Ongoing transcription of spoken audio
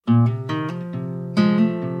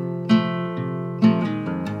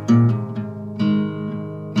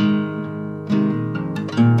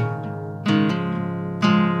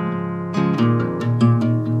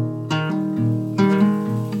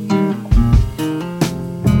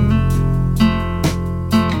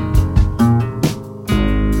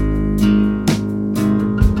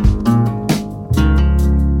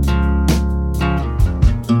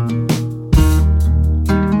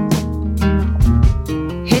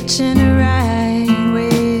catching a ride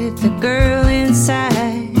with the girl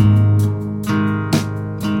inside,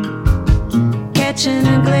 catching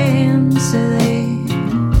a glimpse of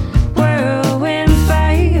that whirlwind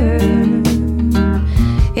fire.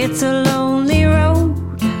 It's a lonely road,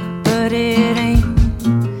 but it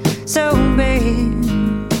ain't so bad.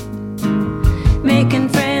 Making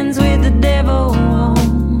friends with the devil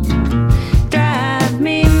won't drive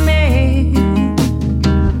me mad.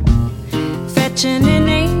 Fetching an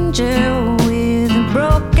angel with a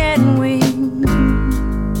broken wing,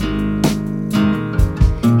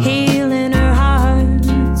 healing her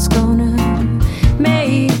heart's gonna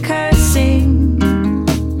make her sing.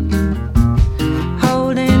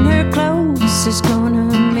 Holding her close is gonna